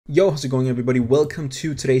Yo, how's it going everybody? Welcome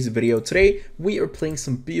to today's video. Today we are playing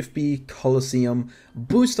some BFB Coliseum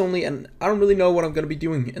boost only, and I don't really know what I'm gonna be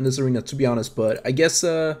doing in this arena, to be honest, but I guess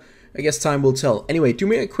time will tell. Anyway, do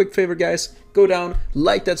me a quick favor guys, go down,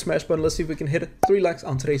 like that smash button. Let's see if we can hit 3 likes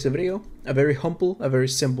on today's video. A very humble, a very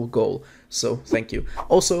simple goal, so thank you.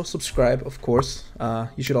 Also subscribe, of course.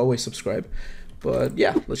 You should always subscribe. But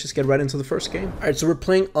yeah, let's just get right into the first game. Alright, so we're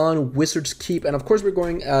playing on Wizard's Keep, and of course we're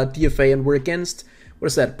going DFA, and we're against, what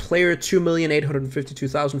is that, player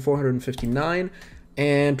 2,852,459,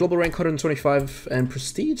 and global rank 125, and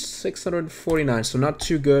prestige 649, so not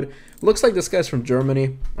too good. Looks like this guy's from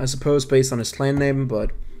Germany, I suppose, based on his clan name, but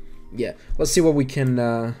yeah, let's see what we can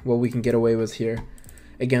get away with here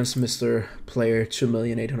against Mr. Player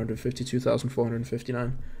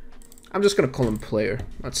 2,852,459. I'm just gonna call him Player,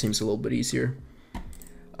 that seems a little bit easier.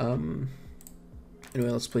 Anyway,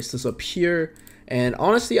 let's place this up here, and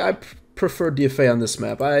honestly, I prefer DFA on this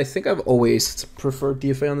map. I think I've always preferred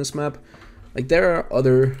DFA on this map. Like, there are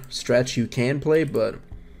other strats you can play, but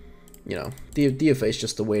you know, DFA is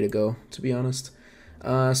just the way to go, to be honest.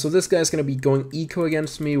 So this guy's gonna be going eco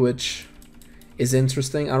against me, which is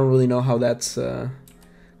interesting. I don't really know how that's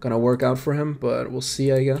gonna work out for him, but we'll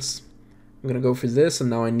see, I guess. I'm gonna go for this, and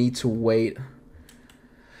now I need to wait.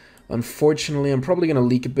 Unfortunately, I'm probably gonna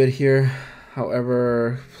leak a bit here.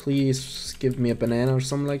 However, please give me a banana or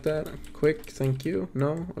something like that. Quick, thank you.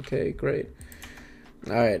 No? Okay, great.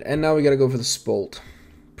 Alright, and now we gotta go for the Spolt.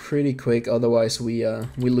 Pretty quick, otherwise we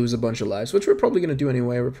lose a bunch of lives, which we're probably gonna do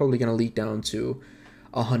anyway. We're probably gonna leak down to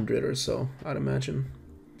 100 or so, I'd imagine.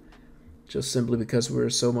 Just simply because we're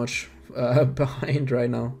so much behind right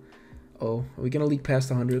now. Oh, are we gonna leak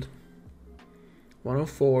past 100?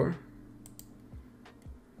 104.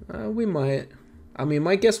 We might. I mean,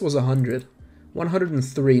 my guess was 100.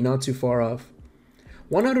 103, not too far off.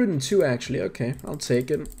 102 actually. Okay, I'll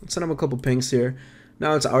take it. Let's send him a couple pings here.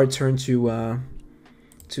 Now it's our turn to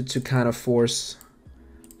kind of force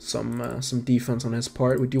some defense on his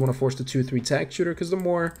part. We do want to force the 2-3 tag shooter, because the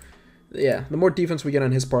more defense we get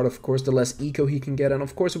on his part, of course, the less eco he can get, and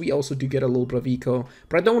of course we also do get a little bit of eco.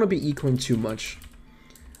 But I don't want to be ecoing too much.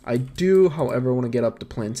 I do, however, want to get up the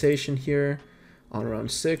plantation here on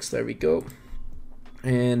round 6. There we go.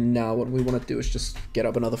 And now what we want to do is just get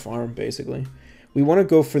up another farm, basically. We want to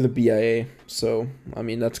go for the BIA, so I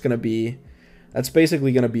mean that's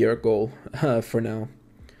basically gonna be our goal for now.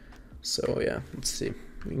 So yeah, let's see.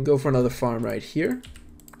 We can go for another farm right here.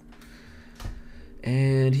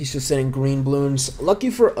 And he's just sending green balloons. Lucky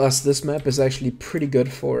for us, this map is actually pretty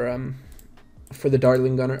good for the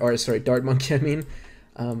Dartling Gunner, or sorry, Dart Monkey, I mean.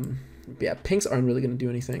 Yeah, pinks aren't really gonna do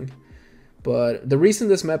anything. But the reason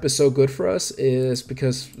this map is so good for us is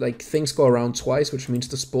because, like, things go around twice, which means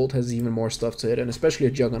the Spolt has even more stuff to hit, and especially a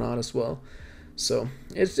Juggernaut as well. So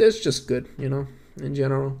it's just good, you know, in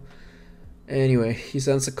general. Anyway, he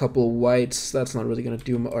sends a couple of whites. That's not really gonna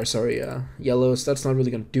do, or sorry, yellows. That's not really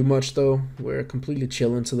gonna do much though. We're completely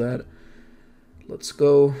chill into that. Let's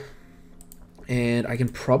go, and I can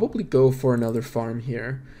probably go for another farm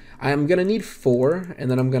here. I'm gonna need 4, and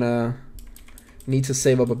then I'm gonna need to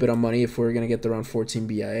save up a bit of money if we're gonna get around 14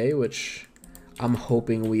 BIA, which I'm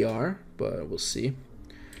hoping we are, but we'll see.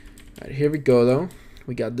 Alright, here we go though.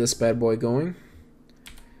 We got this bad boy going.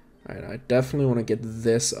 Alright, I definitely want to get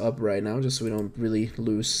this up right now, just so we don't really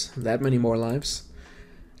lose that many more lives.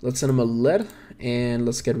 Let's send him a lead, and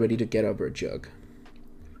let's get ready to get up our jug.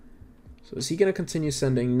 So is he gonna continue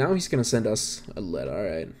sending? Now he's gonna send us a lead.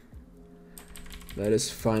 Alright. That is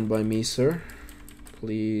fine by me, sir.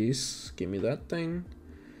 Please give me that thing.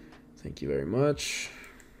 Thank you very much.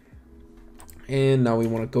 And now we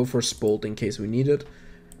want to go for a Spolt in case we need it.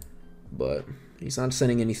 But he's not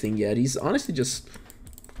sending anything yet. He's honestly just,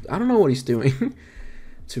 I don't know what he's doing.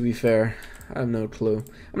 To be fair, I have no clue.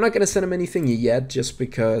 I'm not going to send him anything yet, just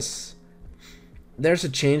because there's a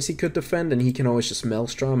chance he could defend, and he can always just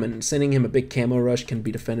Maelstrom, and sending him a big camo rush can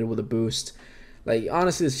be defended with a boost. Like,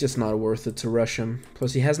 honestly, it's just not worth it to rush him.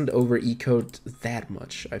 Plus, he hasn't over-ecoed that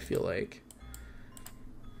much, I feel like.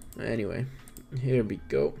 Anyway, here we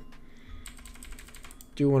go.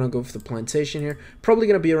 Do want to go for the plantation here. Probably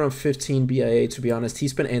going to be around 15 BIA, to be honest.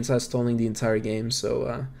 He's been anti-stalling the entire game,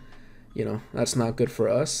 so, you know, that's not good for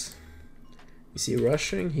us. Is he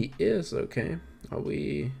rushing? He is, okay. Are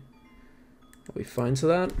we fine to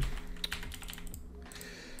that?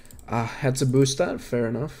 Had to boost that, fair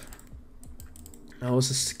enough. That was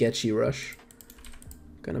a sketchy rush,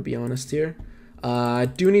 gonna be honest here. I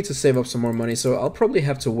do need to save up some more money, so I'll probably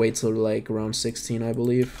have to wait till like around 16, I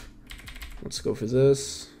believe. Let's go for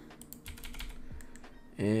this.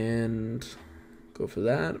 And go for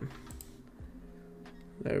that.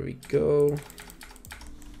 There we go.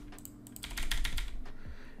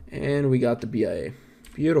 And we got the BIA.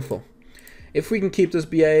 Beautiful. If we can keep this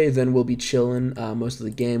BIA, then we'll be chilling most of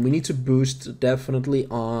the game. We need to boost definitely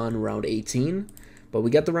on round 18, but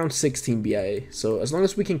we got the round 16 BIA. So as long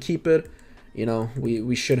as we can keep it, you know,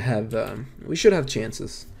 we should have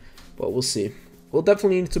chances. But we'll see. We'll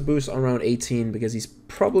definitely need to boost on round 18 because he's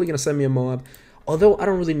probably gonna send me a mob. Although I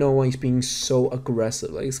don't really know why he's being so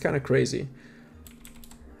aggressive. Like, it's kind of crazy.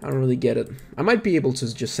 I don't really get it. I might be able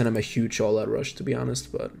to just send him a huge all-out rush, to be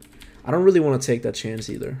honest, but I don't really want to take that chance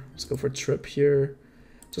either. Let's go for a trip here.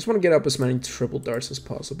 Just want to get up as many triple darts as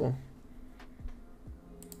possible.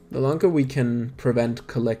 The longer we can prevent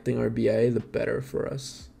collecting our BA, the better for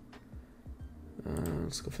us.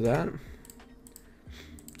 Let's go for that.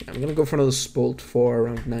 Yeah, I'm going to go for another Spolt for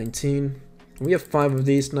around 19. We have 5 of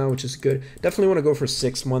these now, which is good. Definitely want to go for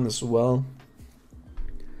 6 one as well.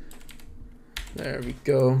 There we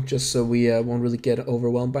go, just so we won't really get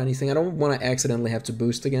overwhelmed by anything. I don't want to accidentally have to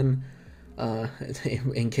boost again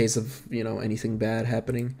in case of, you know, anything bad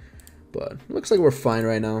happening. But looks like we're fine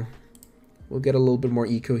right now. We'll get a little bit more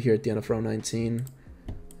eco here at the end of round 19.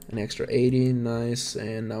 An extra 80, nice,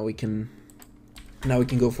 and now we can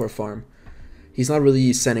go for a farm. He's not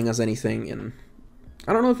really sending us anything, and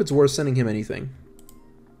I don't know if it's worth sending him anything.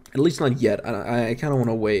 At least not yet. I kind of want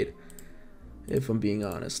to wait, if I'm being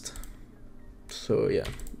honest. So yeah,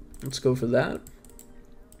 let's go for that.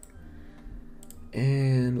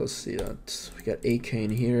 And let's see that. We got AK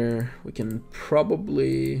in here. We can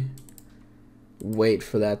probably wait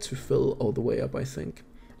for that to fill all the way up, I think.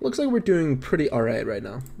 Looks like we're doing pretty alright right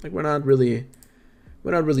now. Like we're not really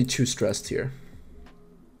too stressed here.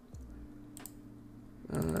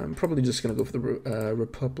 I'm probably just gonna go for the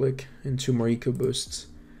Republic and 2 more eco boosts.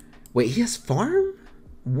 Wait, he has farm?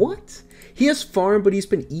 What? He has farm, but he's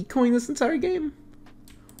been ecoing this entire game?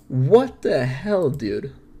 What the hell,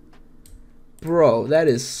 dude? Bro, that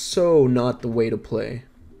is so not the way to play.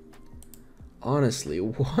 Honestly,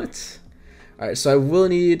 what? Alright, so I will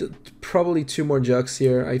need probably 2 more jugs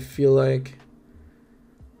here, I feel like.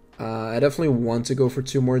 I definitely want to go for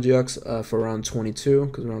 2 more jugs for round 22,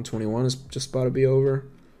 because round 21 is just about to be over.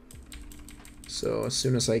 So as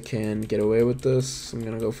soon as I can get away with this, I'm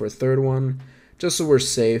going to go for a 3rd one. Just so we're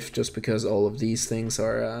safe, just because all of these things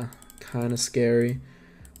are kind of scary.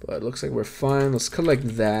 But it looks like we're fine. Let's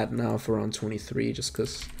collect that now for round 23, just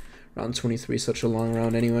because round 23 is such a long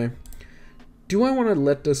round anyway. Do I want to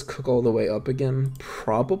let this cook all the way up again?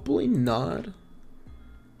 Probably not.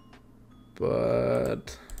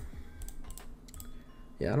 But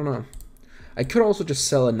yeah, I don't know. I could also just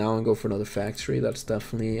sell it now and go for another factory. That's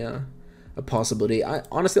definitely a possibility.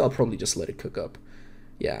 Honestly, I'll probably just let it cook up.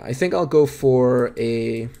 Yeah, I think I'll go for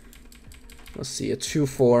a, let's see, a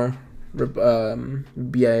 2-4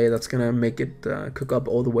 BA. That's gonna make it cook up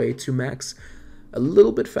all the way to max. A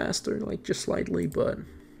little bit faster, like just slightly, but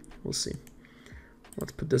we'll see.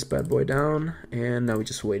 Let's put this bad boy down, and now we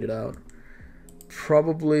just wait it out.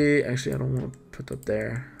 Probably, actually, I don't want to put that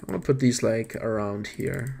there. I want to put these like around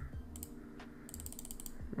here.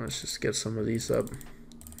 Let's just get some of these up.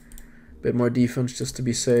 Bit more defense just to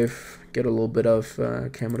be safe. Get a little bit of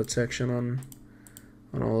camo detection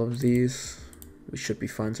on all of these. We should be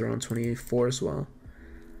fine to around 24 as well.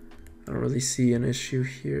 I don't really see an issue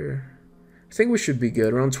here. I think we should be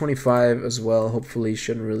good. Around 25 as well. Hopefully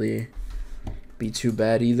shouldn't really be too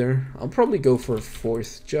bad either. I'll probably go for a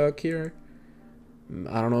 4th jug here.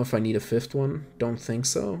 I don't know if I need a 5th one. Don't think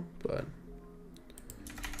so, but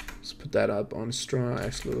let's put that up on straw.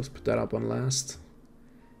 Actually, let's put that up on last.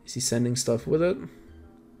 Is he sending stuff with it?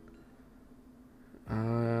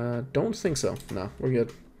 Don't think so. No, we're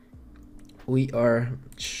good. We are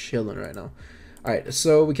chilling right now. Alright,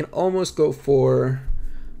 so we can almost go for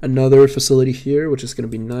another facility here, which is going to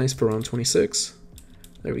be nice for round 26.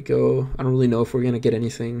 There we go. I don't really know if we're going to get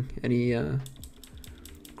anything, any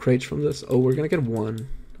crates from this. Oh, we're going to get one.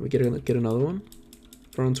 We get another one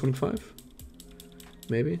for round 25?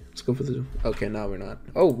 Maybe? Let's go for the... Okay, now we're not.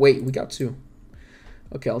 Oh, wait, we got 2.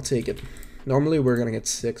 Okay, I'll take it. Normally we're going to get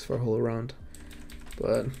 6 for a whole round.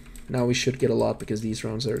 But now we should get a lot because these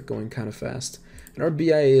rounds are going kind of fast. And our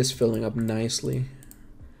BIA is filling up nicely.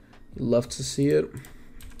 Love to see it.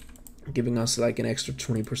 Giving us like an extra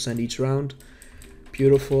 20% each round.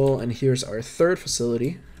 Beautiful. And here's our 3rd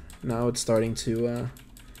facility. Now it's starting to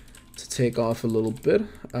take off a little bit.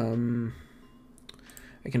 I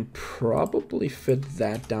can probably fit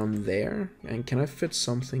that down there. And can I fit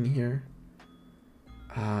something here?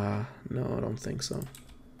 No, I don't think so.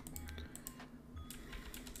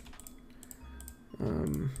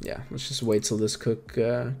 Yeah, let's just wait till this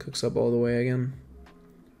cooks up all the way again.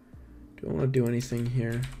 Do I want to do anything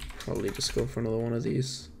here? Probably just go for another one of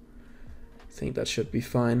these. I think that should be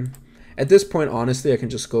fine. At this point, honestly, I can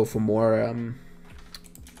just go for more,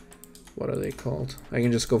 what are they called? I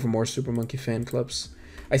can just go for more Super Monkey fan clubs.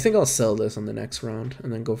 I think I'll sell this on the next round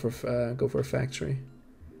and then go for a factory.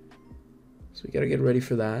 So we gotta get ready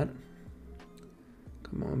for that.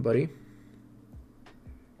 Come on, buddy.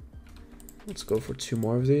 Let's go for 2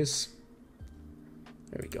 more of these.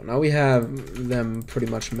 There we go. Now we have them pretty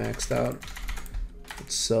much maxed out.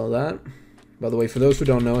 Let's sell that. By the way, for those who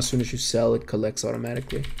don't know, as soon as you sell, it collects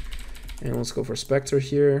automatically. And let's go for Spectre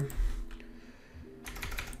here.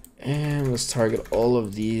 And let's target all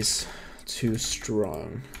of these 2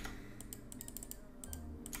 strong.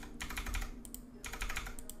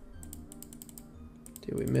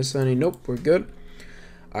 Did we miss any? Nope, we're good.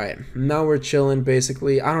 Alright, now we're chilling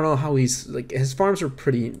basically. I don't know how he's, like, his farms are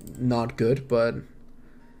pretty not good, but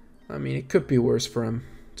I mean, it could be worse for him,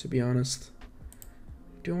 to be honest.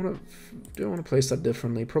 Do I want to place that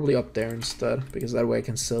differently? Probably up there instead, because that way I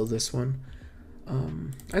can sell this one.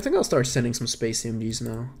 I think I'll start sending some space CMDs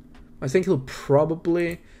now. I think he'll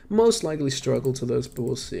probably, most likely struggle to this, but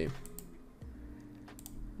we'll see.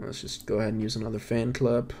 Let's just go ahead and use another fan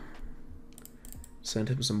club. Send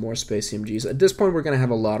him some more space CMGs. At this point, we're going to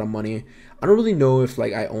have a lot of money. I don't really know if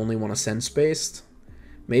like I only want to send spaced.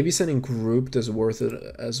 Maybe sending grouped is worth it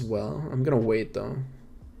as well. I'm going to wait though.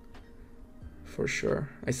 For sure.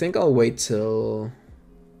 I think I'll wait till,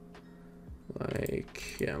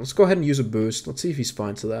 like, yeah, let's go ahead and use a boost. Let's see if he's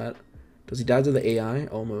fine to that. Does he die to the AI?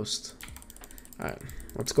 Almost. Alright,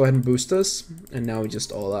 let's go ahead and boost this. And now we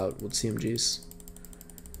just all out with CMGs.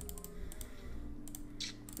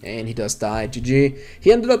 And he does die. GG.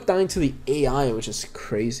 He ended up dying to the AI, which is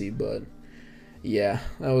crazy, but yeah,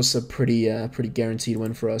 that was a pretty guaranteed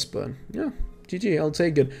win for us, but yeah. GG, I'll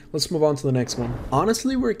take it. Let's move on to the next one.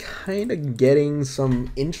 Honestly, we're kind of getting some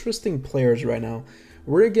interesting players right now.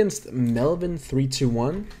 We're against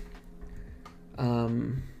Melvin321.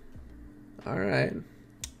 Alright.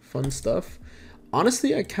 Fun stuff.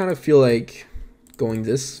 Honestly, I kind of feel like going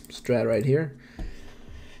this strat right here.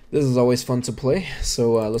 This is always fun to play,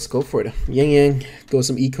 so let's go for it. Yang Yang, go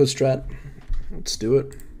some eco strat. Let's do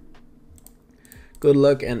it. Good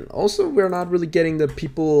luck, and also we're not really getting the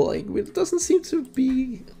people, like, it doesn't seem to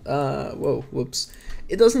be, whoa, whoops.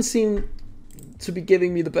 It doesn't seem to be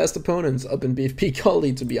giving me the best opponents up in BFP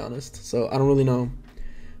Quality, to be honest. So I don't really know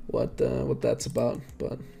what that's about,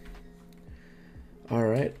 but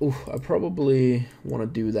alright. Ooh, I probably want to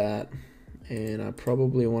do that, and I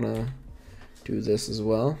probably want to do this as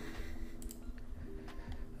well.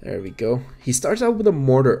 There we go. He starts out with a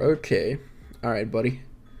mortar. Okay. Alright, buddy.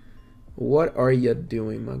 What are you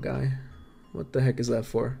doing, my guy? What the heck is that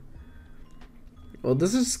for? Well,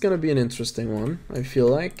 this is gonna be an interesting one, I feel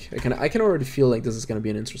like. I can already feel like this is gonna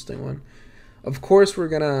be an interesting one. Of course, we're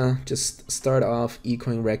gonna just start off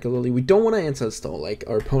ecoing regularly. We don't want to anti-stall like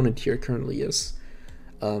our opponent here currently is.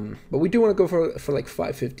 But we do want to go for like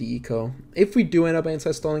 550 eco. If we do end up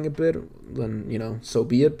anti-stalling a bit, then, you know, so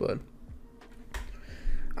be it, but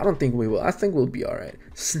I don't think we will. I think we'll be alright.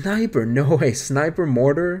 Sniper, no way. Sniper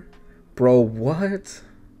mortar? Bro, what?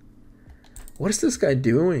 What is this guy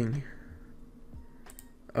doing?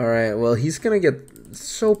 Alright, well, he's gonna get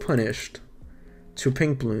so punished to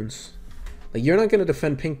pink balloons. Like, you're not gonna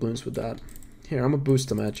defend pink balloons with that. Here, I'm gonna boost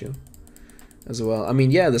them at you as well. I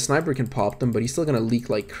mean, yeah, the sniper can pop them, but he's still gonna leak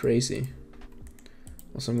like crazy.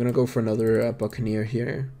 So I'm gonna go for another Buccaneer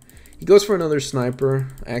here. He goes for another sniper,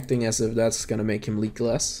 acting as if that's gonna make him leak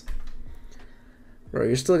less. Bro,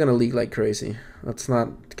 you're still gonna leak like crazy. That's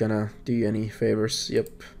not gonna do you any favors.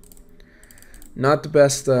 Yep. Not the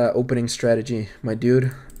best opening strategy, my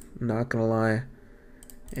dude. Not gonna lie.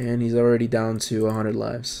 And he's already down to 100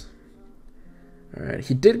 lives. Alright,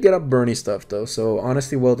 he did get up Bernie stuff though, so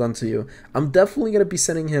honestly, well done to you. I'm definitely gonna be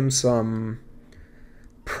sending him some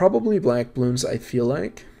probably black balloons, I feel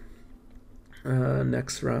like.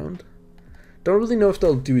 Next round. Don't really know if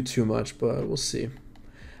they'll do too much, but we'll see.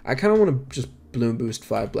 I kind of want to just balloon boost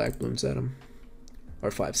 5 black balloons at him.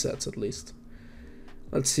 Or 5 sets at least.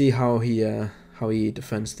 Let's see how he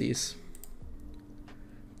defends these.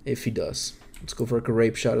 If he does. Let's go for a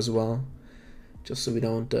grape shot as well. Just so we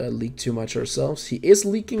don't leak too much ourselves. He is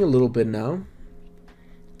leaking a little bit now.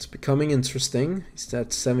 It's becoming interesting. He's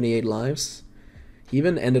at 78 lives. He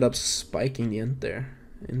even ended up spiking the end there.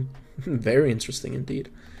 Very interesting indeed.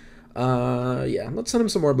 Yeah, let's send him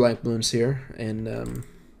some more black balloons here. And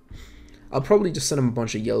I'll probably just send him a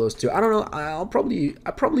bunch of yellows too. I don't know. I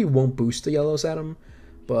probably won't boost the yellows at him.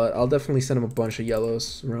 But I'll definitely send him a bunch of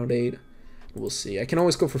yellows. Round 8. We'll see. I can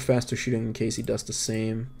always go for faster shooting in case he does the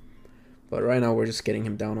same. But right now we're just getting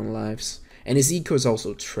him down on lives. And his eco is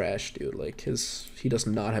also trash, dude. Like, he does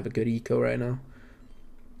not have a good eco right now.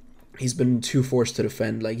 He's been too forced to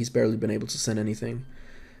defend. Like, he's barely been able to send anything.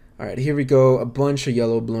 Alright, here we go. A bunch of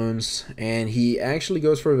yellow balloons. And he actually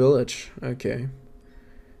goes for a village. Okay.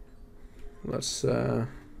 Let's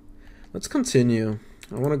continue.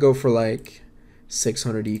 I want to go for, like,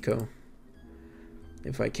 600 eco.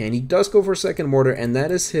 If I can. He does go for a second mortar, and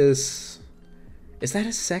that is his... Is that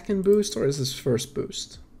his second boost, or is his first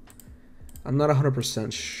boost? I'm not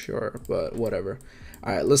 100% sure, but whatever.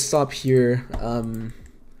 Alright, let's stop here.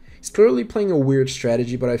 He's clearly playing a weird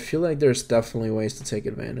strategy, but I feel like there's definitely ways to take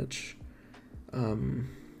advantage.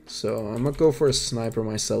 So I'm going to go for a sniper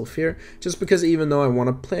myself here, just because even though I want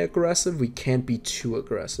to play aggressive, we can't be too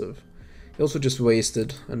aggressive. He also just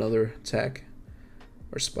wasted another attack,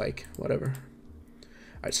 or spike, whatever.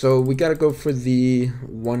 Alright, so we got to go for the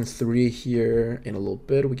 1-3 here in a little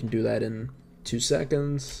bit. We can do that in 2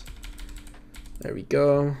 seconds. There we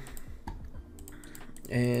go.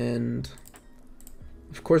 And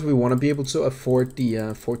of course we want to be able to afford the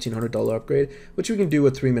 $1,400 upgrade, which we can do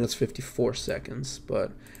with 3 minutes 54 seconds.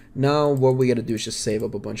 But now what we got to do is just save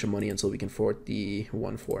up a bunch of money until we can afford the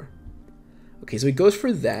 1-4. Okay, so he goes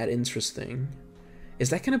for that. Interesting.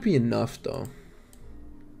 Is that going to be enough though?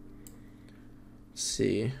 Let's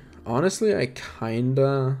see. Honestly, I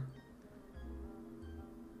kinda...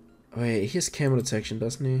 Wait, he has camo detection,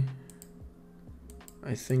 doesn't he?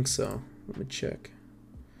 I think so. Let me check.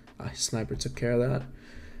 His sniper took care of that.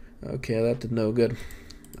 Okay, that did no good.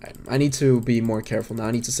 I need to be more careful now.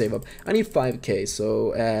 I need to save up. I need 5k,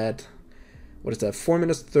 so at... What is that? 4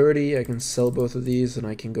 minutes 30, I can sell both of these, and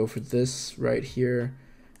I can go for this right here.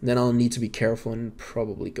 And then I'll need to be careful and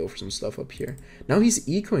probably go for some stuff up here. Now he's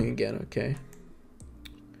ecoing again, okay.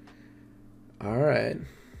 Alright.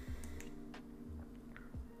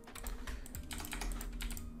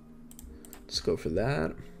 Let's go for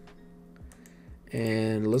that.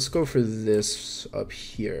 And let's go for this up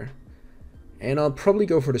here. And I'll probably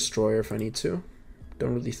go for Destroyer if I need to.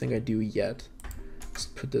 Don't really think I do yet. Let's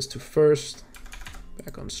put this to first.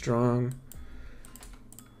 Back on strong.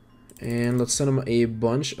 And let's send him a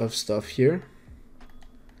bunch of stuff here.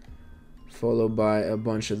 Followed by a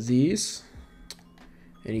bunch of these.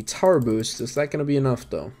 Any tower boost. Is that going to be enough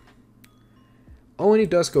though? Oh, and he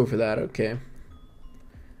does go for that. Okay.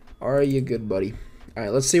 Are you good, buddy?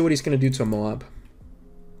 Alright, let's see what he's going to do to a Moab.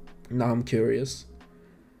 Now I'm curious.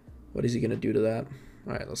 What is he going to do to that?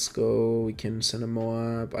 Alright, let's go. We can send a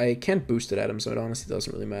Moab. I can't boost it at him, so it honestly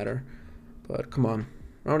doesn't really matter. But come on.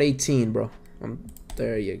 Around 18, bro.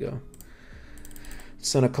 There you go.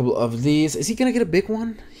 Send a couple of these. Is he going to get a big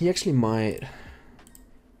one? He actually might.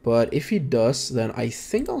 But if he does, then I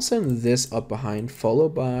think I'll send this up behind,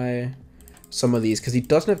 followed by some of these, because he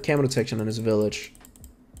doesn't have camo detection on his village.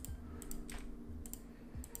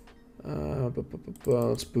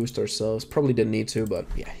 Let's boost ourselves. Probably didn't need to, but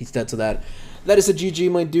yeah, he's dead to that. That is a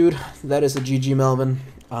GG, my dude. That is a GG, Melvin.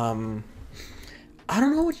 I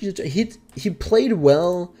don't know what he played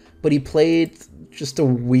well, but he played just a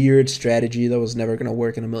weird strategy that was never gonna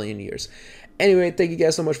work in a million years. Anyway, thank you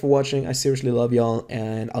guys so much for watching. I seriously love y'all,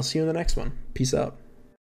 and I'll see you in the next one. Peace out.